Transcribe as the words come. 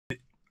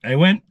I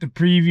went to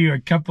preview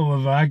a couple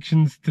of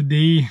auctions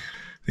today.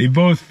 They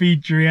both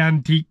feature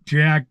antique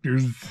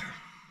tractors.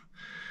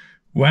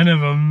 One of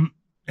them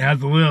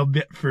has a little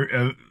bit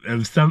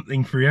of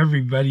something for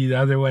everybody. The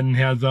other one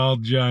has all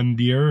John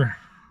Deere.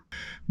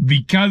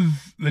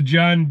 Because the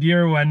John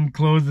Deere one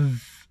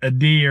closes a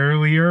day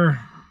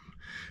earlier,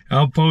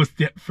 I'll post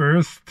it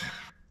first.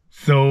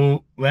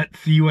 So let's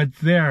see what's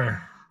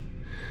there.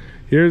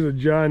 Here's a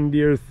John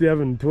Deere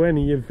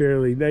 720, a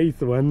fairly nice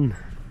one.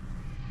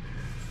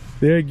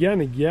 There again,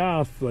 a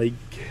gas, like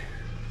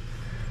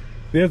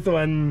this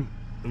one,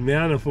 the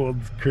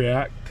manifold's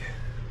cracked,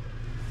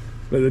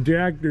 but the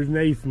tractor's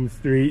nice and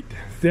straight.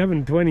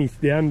 720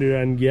 standard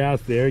on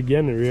gas there,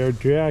 again a rare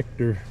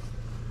tractor.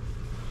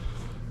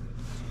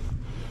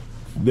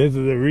 This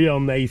is a real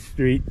nice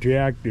straight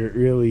tractor, it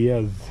really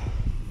is.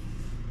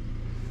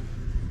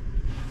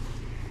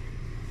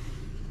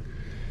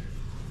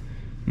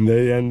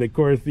 And of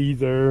course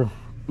these are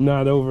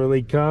not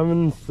overly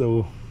common,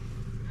 so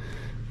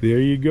there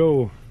you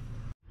go.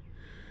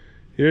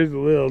 Here's a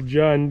little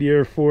John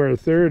Deere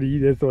 430.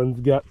 This one's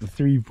got the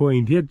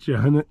 3-point hitch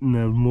on it and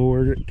a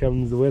mower that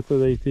comes with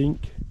it, I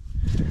think.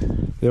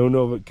 I don't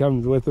know if it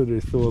comes with it or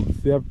sold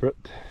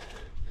separate.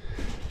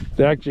 It's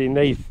actually a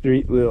nice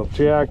straight little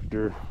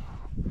tractor.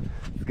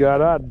 It's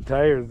got odd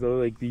tires though,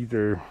 like these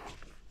are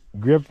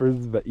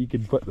grippers, but you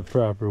can put the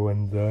proper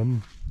ones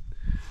on.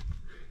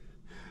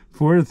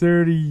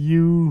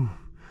 430U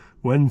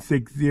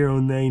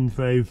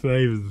 160955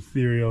 is the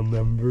serial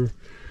number.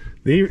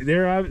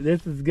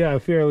 This has got a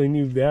fairly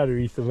new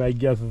battery, so my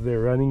guess is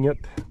they're running it.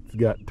 It's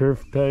got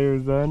turf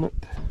tires on it.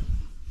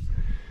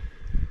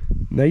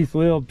 Nice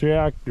little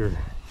tractor.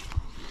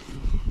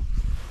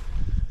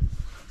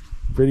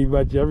 Pretty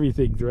much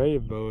everything's right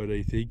about it,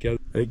 I think.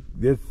 Like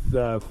this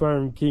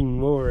Farm King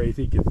mower, I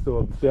think it's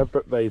sold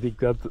separate, but I think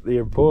that's what they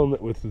are pulling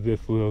it with, is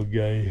this little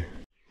guy.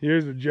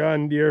 Here's a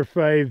John Deere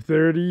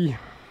 530.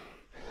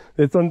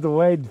 This one's a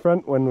wide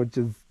front one, which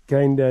is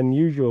kind of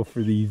unusual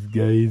for these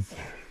guys.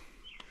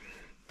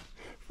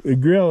 The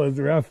grill is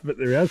rough, but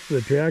the rest of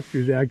the tractor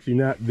is actually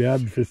not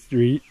bad for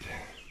street.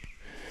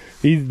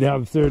 These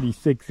have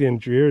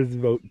 36-inch rears,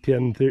 about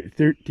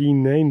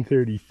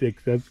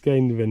 13.936. That's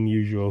kind of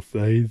unusual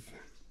size.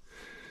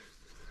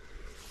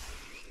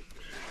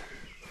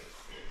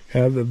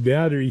 Have a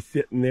battery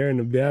sitting there and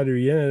a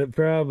battery in it.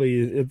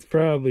 It's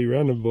probably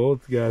runnable.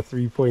 It's got a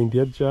 3-point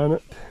hitch on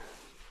it.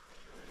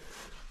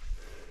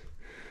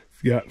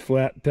 It's got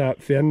flat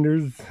top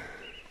fenders.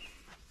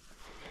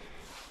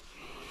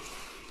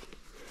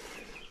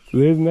 So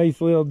there's a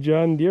nice little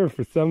John Deere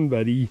for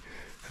somebody.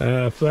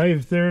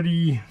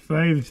 530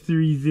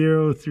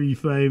 530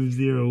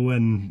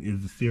 3501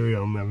 is the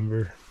serial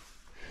number.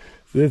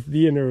 So this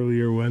is an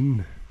earlier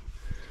one.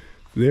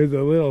 There's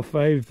a little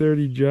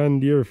 530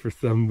 John Deere for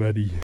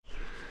somebody.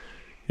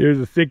 Here's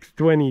a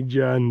 620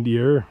 John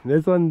Deere.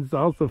 This one's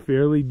also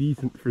fairly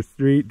decent for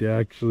straight,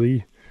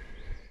 actually.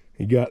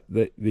 They got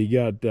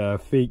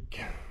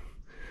fake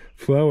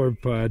flower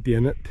pot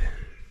in it.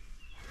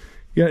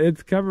 Yeah,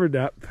 it's covered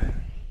up.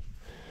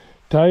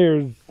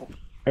 Tires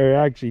are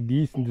actually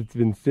decent. It's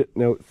been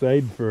sitting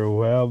outside for a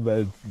while, but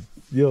it's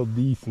still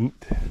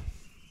decent.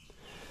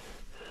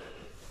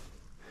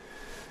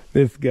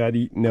 This got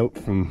eaten out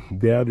from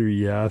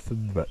battery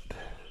acid, but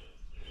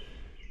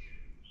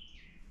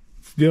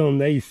still a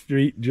nice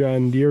straight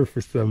John Deere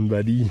for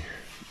somebody.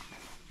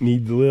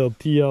 Needs a little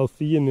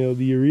TLC and it'll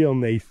be a real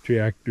nice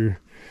tractor.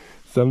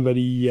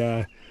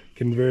 Somebody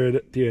converted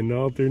it to an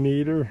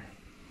alternator.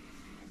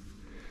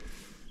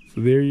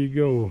 So there you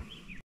go.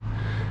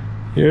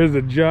 Here's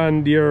a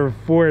John Deere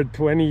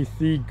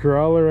 420C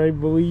crawler, I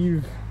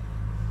believe.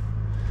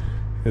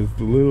 It's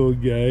the little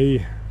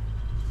guy.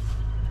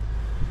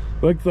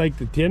 Looks like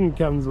the tin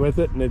comes with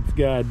it and it's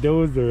got a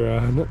dozer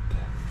on it.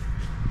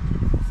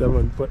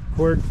 Someone put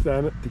corks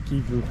on it to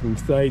keep them from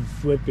side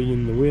slipping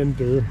in the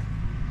winter.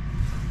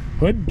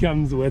 Hood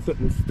comes with it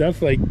and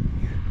stuff. Like,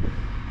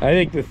 I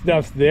think the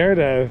stuff's there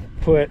to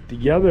put it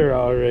together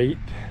all right.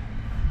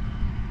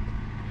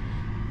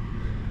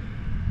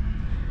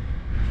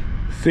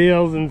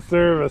 Sales and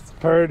Service,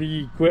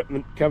 Pardee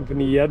Equipment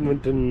Company,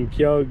 Edmonton,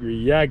 Calgary.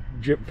 Yeah,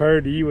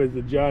 Pardee was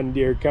a John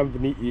Deere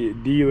company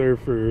dealer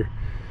for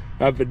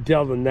up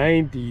until the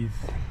 90s.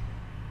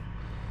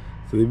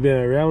 So they've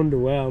been around a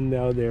while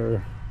now. They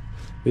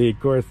of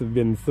course have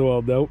been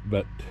sold out,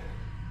 but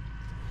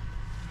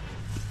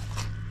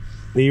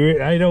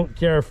I don't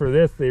care for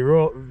this. They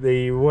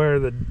wear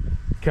the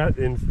cut,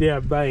 instead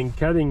of buying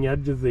cutting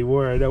edges, they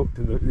wore it out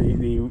to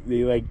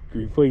they like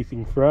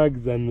replacing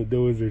frogs on the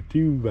dozer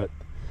too, but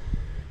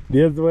it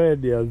is what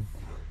it is.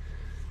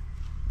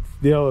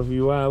 Still, if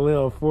you want a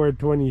little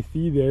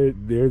 420C,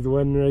 there's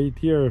one right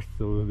here,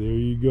 so there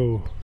you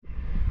go.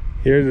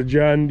 Here's a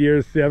John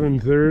Deere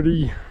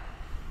 730.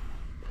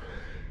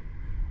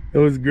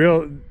 Those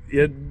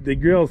the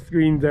grill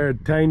screens are a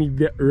tiny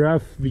bit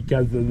rough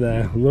because of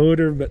the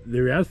loader, but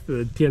the rest of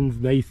the tin's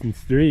nice and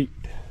straight.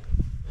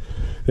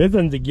 This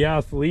one's a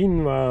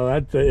gasoline model.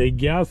 That's a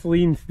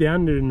gasoline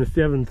standard in the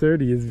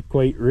 730 is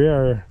quite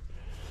rare.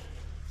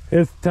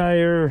 This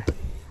tire,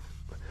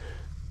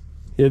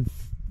 it's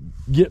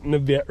getting a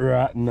bit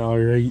rotten,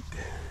 alright.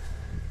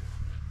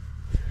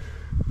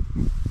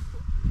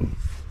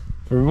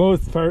 For the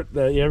most part,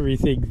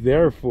 everything's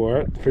there for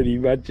it, pretty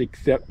much,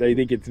 except I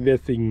think it's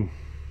missing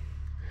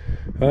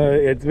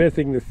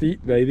the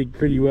seat, and I think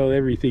pretty well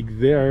everything's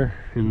there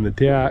in the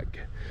tack.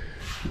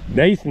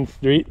 Nice and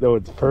straight though,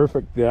 it's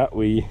perfect that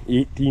way.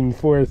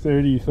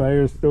 18430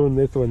 Firestone,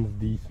 this one's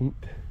decent.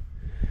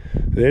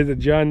 There's a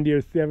John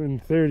Deere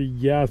 730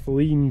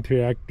 gasoline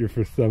tractor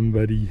for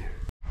somebody.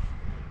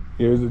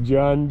 Here's a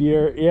John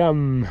Deere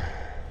M.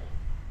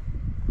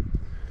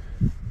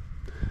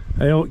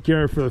 I don't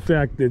care for the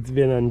fact that it's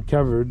been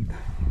uncovered.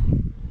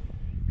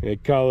 I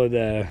call it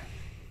a...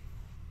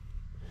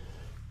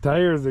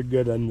 Tires are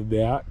good on the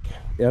back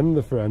and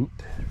the front.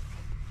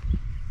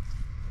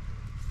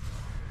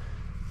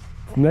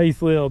 It's a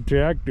nice little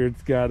tractor.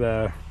 It's not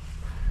a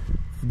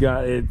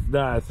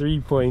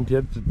 3-point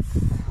hitch. It's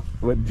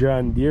what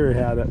John Deere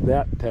had at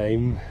that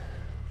time.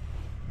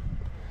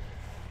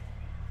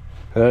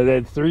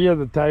 The 3 of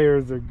the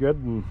tires are good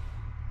and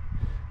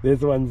this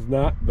one's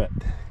not, but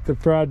it's a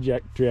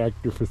project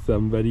tractor for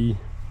somebody.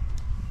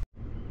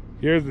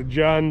 Here's a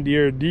John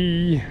Deere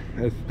D,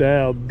 a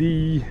style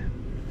D.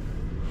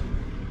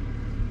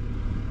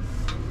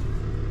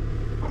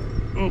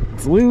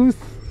 It's loose.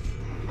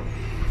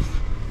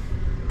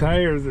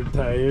 Tires are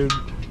tired.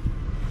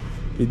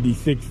 It'd be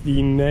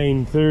 16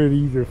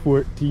 930s or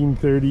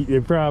 1430.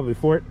 They're probably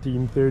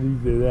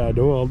 1430s. They're that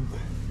old.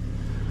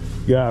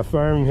 Got a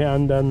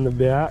farmhand on the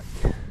back.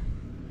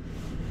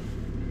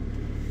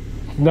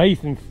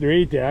 Nice and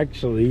straight,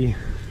 actually.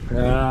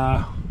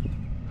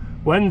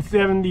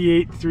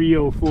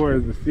 178304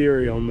 is the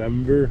serial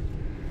number.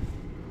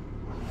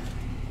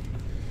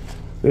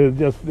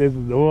 This is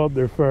the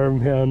older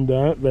farmhand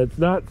on it, but it's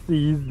not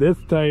seized. This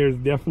tire is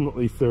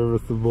definitely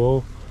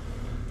serviceable.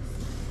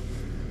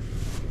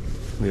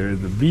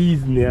 There's a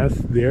bee's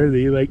nest there.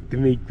 They like to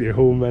make their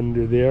home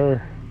under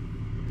there.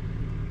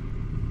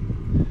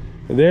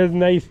 And there's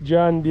nice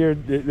John Deere.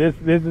 This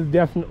is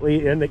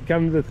definitely, and it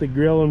comes with the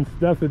grill and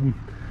stuff, and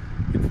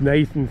it's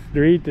nice and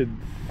straight.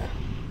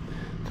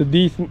 It's a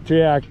decent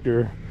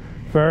tractor.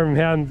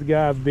 Farmhand's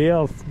got a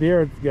bale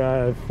spare, it's got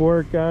a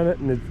fork on it,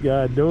 and it's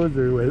got a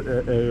dozer with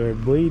a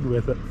blade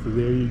with it, so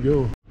there you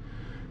go.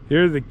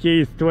 Here's a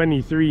case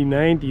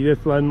 2390.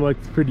 This one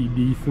looks pretty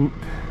decent.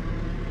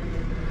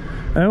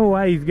 I don't know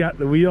why he's got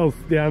the wheels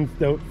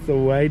stanced out so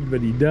wide,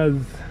 but he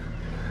does.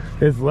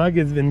 This lug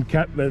has been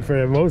cut, but for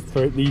the most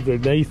part these are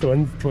nice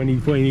ones,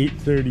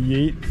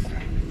 20.838.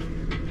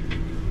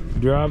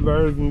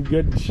 Drawbar's in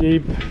good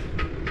shape.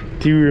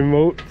 2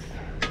 remotes.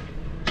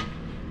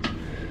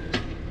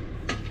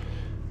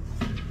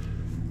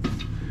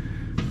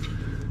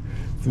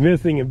 It's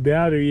missing a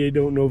battery. I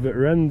don't know if it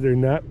runs or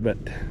not, but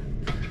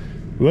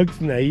looks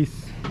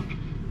nice.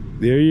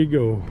 There you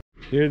go.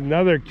 Here's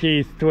another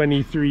case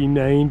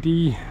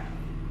 2390.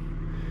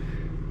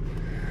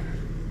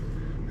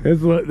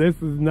 This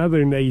is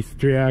another nice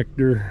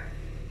tractor.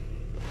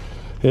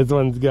 This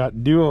one's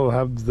got dual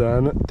hubs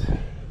on it.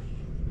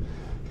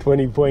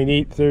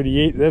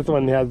 20.838. This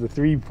one has a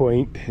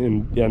 3-point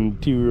and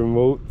 2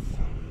 remotes.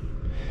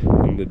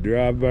 And the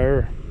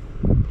drawbar.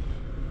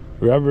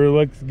 Rubber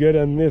looks good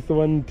on this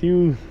one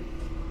too.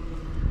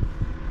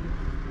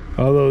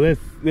 Although this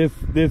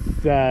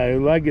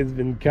lug has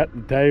been cut,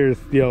 the tire's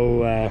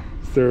still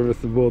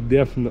serviceable,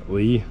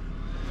 definitely.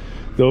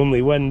 There's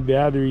only 1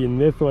 battery in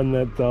this one,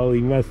 that's all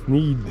he must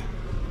need.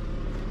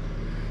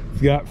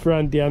 It's got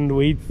front end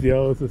weight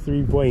still, it's a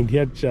 3-point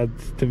hitch,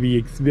 that's to be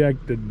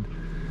expected.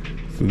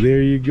 So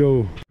there you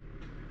go.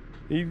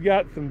 He's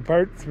got some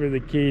parts for the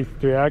case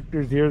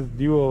tractors. Here's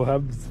dual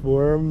hubs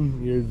for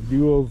him, here's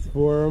duals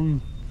for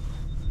him.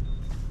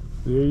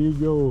 There you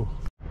go.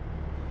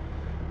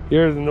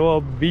 Here's an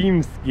old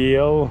beam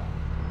scale.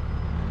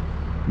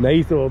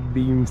 Nice old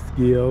beam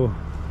scale.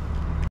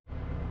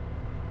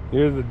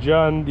 Here's a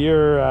John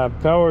Deere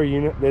power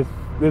unit. This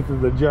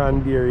is a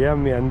John Deere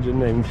M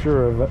engine, I'm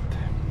sure of it.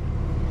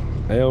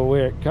 I don't know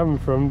where it comes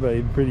from, but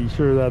I'm pretty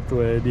sure that's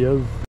what it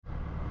is.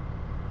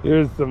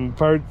 Here's some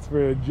parts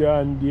for a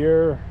John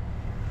Deere.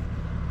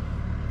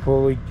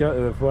 Fully cut,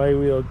 the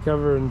flywheel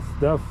cover and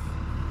stuff.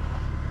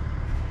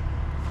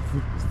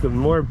 Some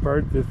more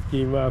parts. This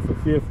came off of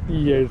 50.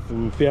 Here's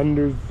some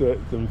fenders,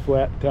 some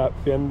flat top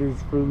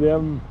fenders for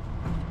them.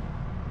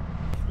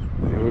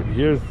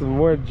 Here's some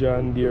more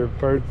John Deere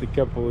parts, a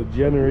couple of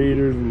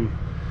generators and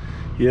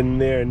in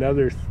there and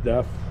other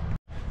stuff.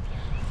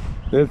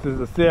 This is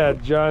a set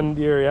of John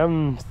Deere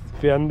M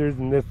fenders,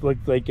 and this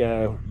looks like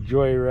a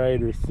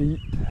Joyrider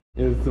seat.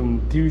 There's some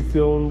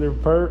 2-cylinder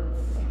parts.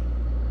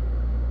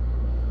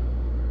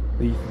 At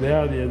least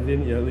that is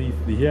in, at least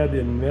the head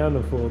and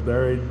manifold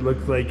there. It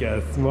looks like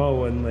a small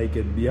one, like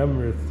a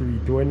Deere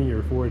 320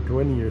 or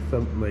 420 or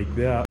something like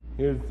that.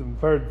 Here's some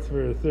parts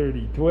for a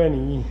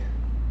 3020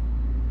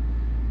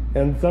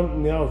 and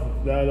something else.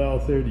 It's not all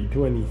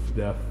 3020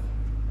 stuff.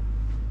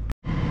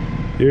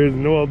 Here's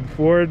an old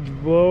forage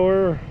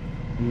blower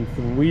and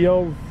some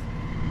wheels.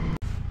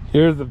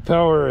 Here's a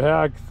power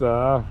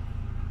hacksaw.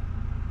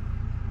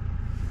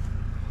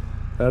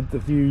 That's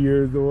a few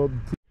years old.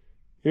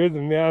 Here's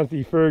a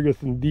Massey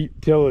Ferguson deep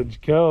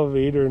tillage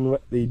cultivator, and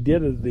what they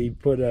did is they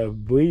put a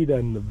blade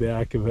on the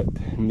back of it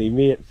and they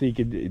made it so you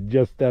could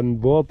just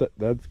unbolt it.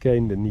 That's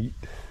kind of neat.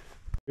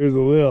 Here's a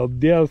little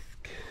disc.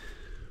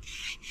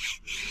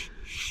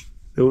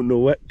 Don't know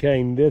what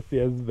kind this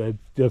is, but it's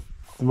just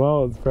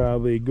small. It's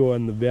probably go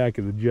on the back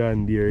of the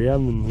John Deere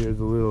M. And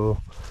here's a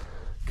little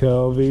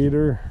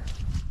cultivator.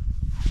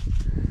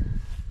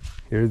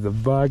 Here's a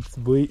box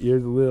blade.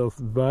 Here's a little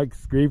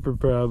box scraper,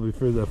 probably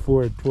for the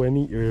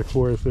 420 or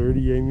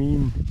 430, I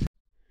mean.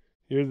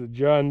 Here's a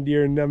John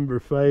Deere number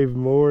 5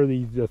 mower.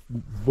 These just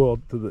bolt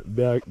to the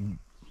back,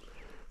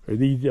 or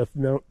these just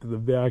mount to the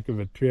back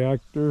of a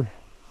tractor.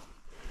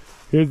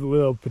 Here's a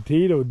little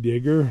potato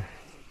digger.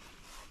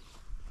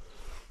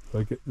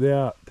 Look at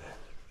that.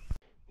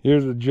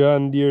 Here's a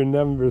John Deere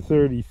number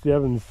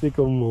 37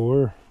 sickle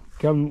mower.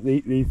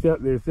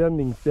 They're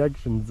sending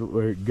sections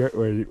where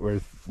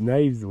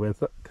knives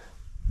with it.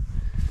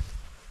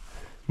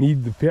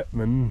 Need the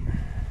pitman.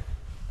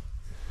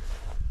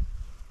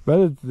 But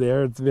it's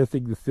there. It's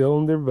missing the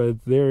cylinder, but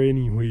it's there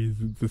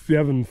anyways. It's a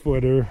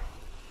 7-footer.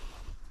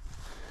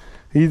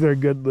 These are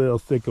good little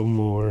sickle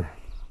mower.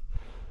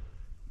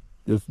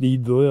 Just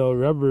needs a little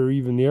rubber,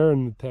 even air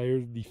in the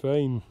tires, be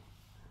fine.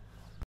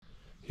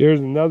 Here's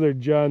another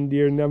John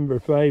Deere number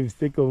 5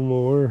 sickle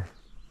mower.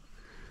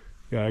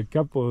 Got a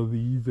couple of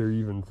these, or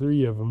even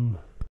 3 of them.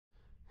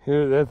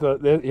 Here's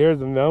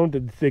a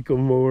mounted sickle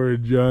mower,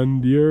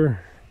 John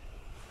Deere.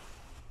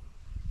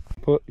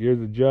 Here's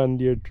a John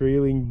Deere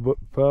trailing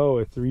plow,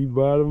 a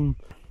 3-bottom.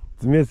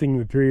 It's missing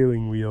the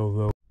trailing wheel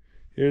though.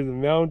 Here's a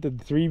mounted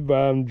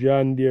 3-bottom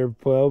John Deere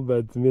plow, but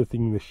it's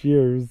missing the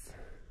shears.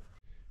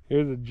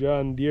 Here's a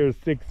John Deere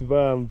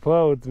 6-bottom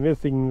plow. It's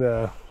missing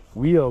the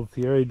wheels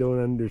here. I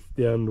don't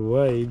understand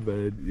why,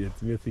 but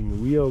it's missing the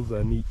wheels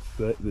on each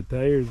side, the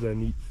tires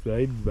on each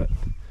side, but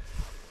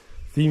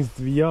seems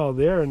to be all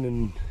there and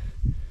in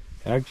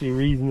actually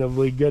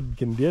reasonably good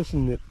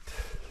condition.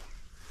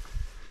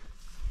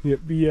 I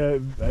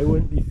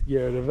wouldn't be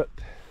scared of it.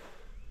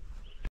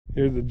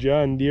 Here's a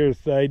John Deere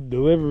side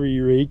delivery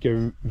rake,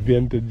 a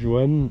vintage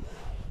one.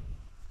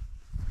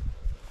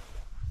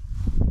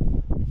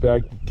 In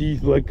fact, the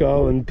teeth look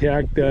all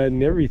intact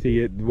and everything.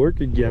 It'd work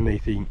again, I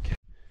think.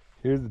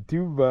 Here's a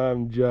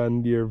 2-bottom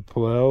John Deere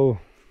plow.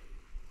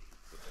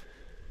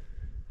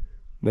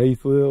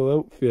 Nice little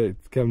outfit.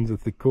 It comes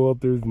with the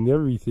coulters and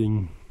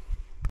everything.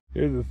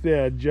 Here's a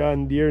set of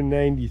John Deere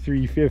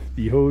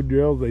 9350 hoe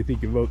drills, I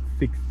think about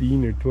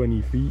 16 or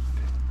 20 feet.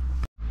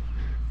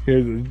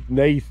 Here's a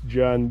nice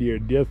John Deere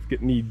disc.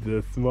 It needs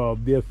a small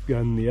disc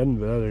on the end,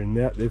 but other than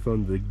that, this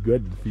one's a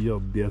good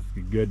field disc,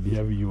 a good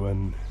heavy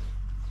one.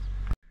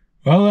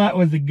 Well, that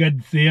was a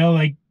good sale.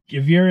 Like,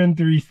 if you're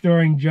into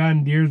restoring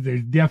John Deere's,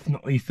 there's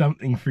definitely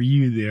something for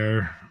you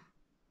there.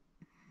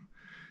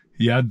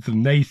 You had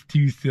some nice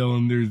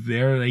 2-cylinders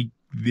there. Like,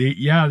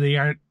 they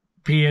aren't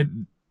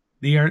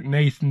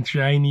nice and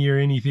shiny or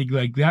anything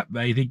like that,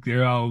 but I think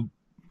they're all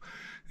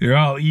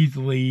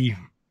easily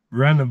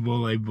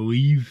runnable, I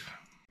believe.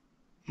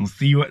 We'll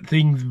see what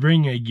things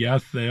bring, I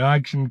guess. The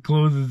auction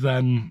closes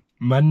on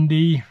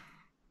Monday.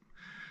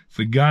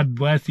 So God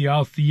bless you.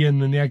 I'll see you in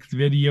the next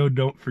video.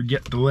 Don't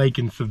forget to like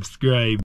and subscribe.